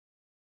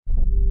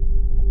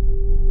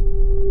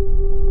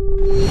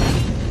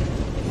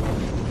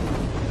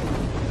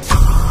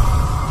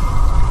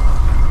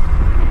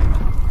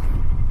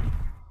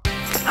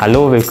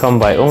Hallo, willkommen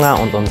bei Unga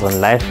und unseren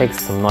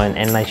Lifehacks zum neuen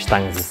nLITE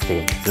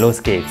Stangensystem.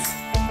 Los geht's!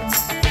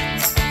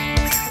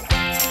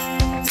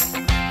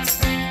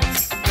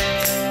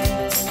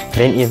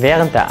 Wenn ihr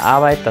während der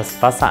Arbeit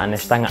das Wasser an der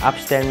Stange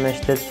abstellen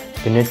möchtet,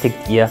 benötigt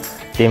ihr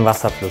den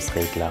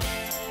Wasserflussregler.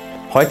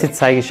 Heute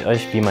zeige ich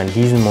euch, wie man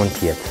diesen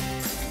montiert.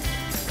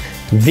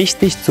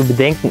 Wichtig zu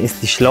bedenken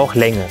ist die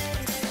Schlauchlänge.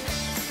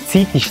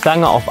 Zieht die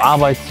Stange auf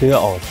Arbeitshöhe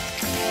aus.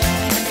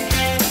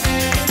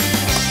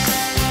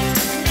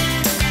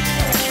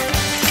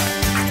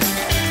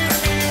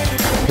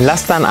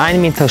 Lasst dann 1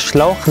 Meter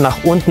Schlauch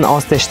nach unten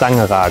aus der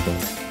Stange ragen.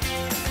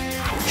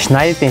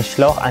 Schneidet den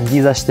Schlauch an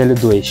dieser Stelle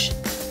durch.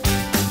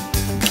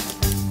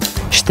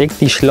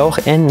 Steckt die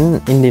Schlauchenden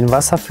in den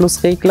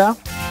Wasserflussregler.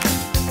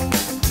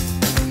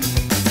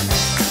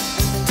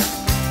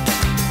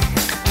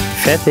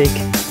 Fertig!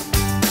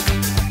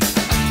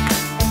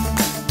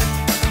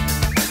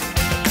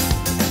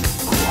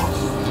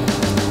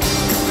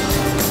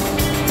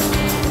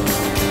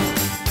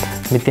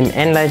 Mit dem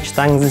nLITE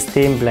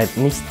Stangensystem bleibt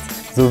nichts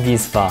so wie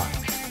es war.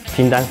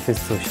 Vielen Dank fürs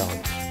Zuschauen.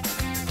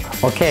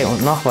 Okay,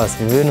 und noch was,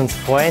 wir würden uns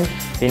freuen,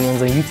 wenn ihr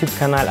unseren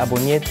YouTube-Kanal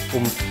abonniert,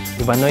 um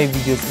über neue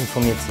Videos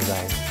informiert zu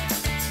sein.